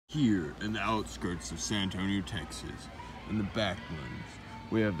Here in the outskirts of San Antonio, Texas, in the backlands,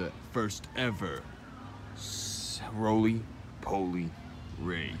 we have the first ever roly-poly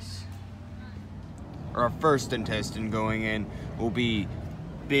race. Our first contestant going in will be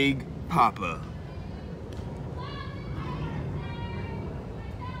Big Papa.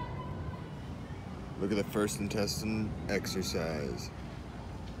 Look at the first contestant exercise.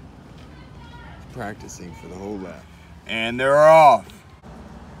 He's practicing for the whole lap. And they're off.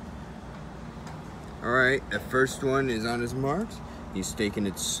 Alright, the first one is on his marks. He's taking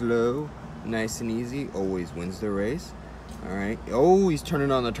it slow, nice and easy. Always wins the race. Alright. Oh, he's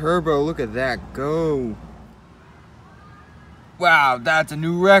turning on the turbo. Look at that go. Wow, that's a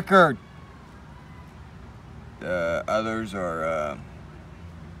new record. The others are,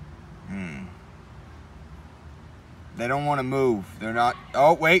 they don't want to move. They're not.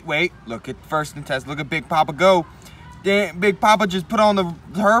 Oh, wait. Look at first and test. Look at Big Papa go. Damn, Big Papa just put on the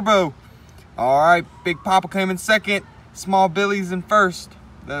turbo. All right, Big Papa came in second. Small Billy's in first.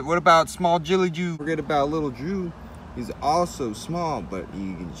 What about Small Jilly Jew? Forget about Little Jew. He's also small, but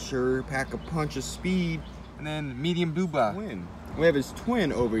he can sure pack a punch of speed. And then Medium Booba. Twin. We have his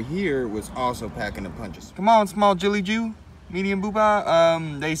twin over here, was also packing a punch of speed. Come on, Small Jilly Jew. Medium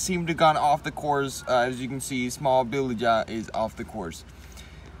Booba. They seem to have gone off the course. As you can see, Small Billy Jah is off the course.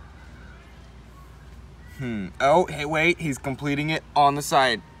 Oh, hey, wait. He's completing it on the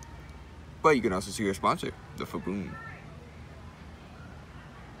side. But you can also see our sponsor, the Faboon.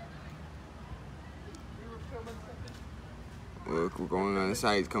 Look, we're going on the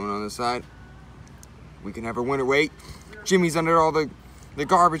side. He's coming on the side. We can have a winner. Wait. Jimmy's under all the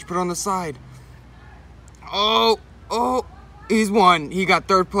garbage. Put on the side. Oh, he's won. He got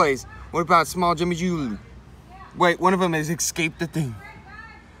third place. What about Small Jimmy Jew? Wait, one of them has escaped the thing.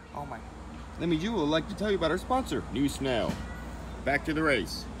 Oh my. Jimmy Jew would like to tell you about our sponsor, New Snail. Back to the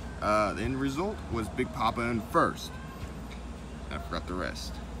race. The end result was Big Papa in first. I forgot the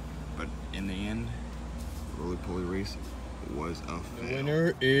rest. But in the end, the roly-poly race was a fail. The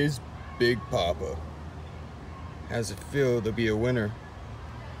winner is Big Papa. How's it feel to be a winner?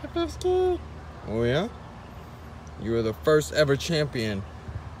 I feel scared. Oh yeah? You are the first ever champion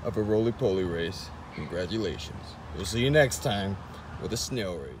of a roly-poly race. Congratulations. We'll see you next time with a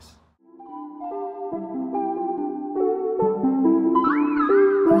snail race.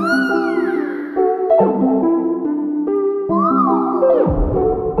 Thank you.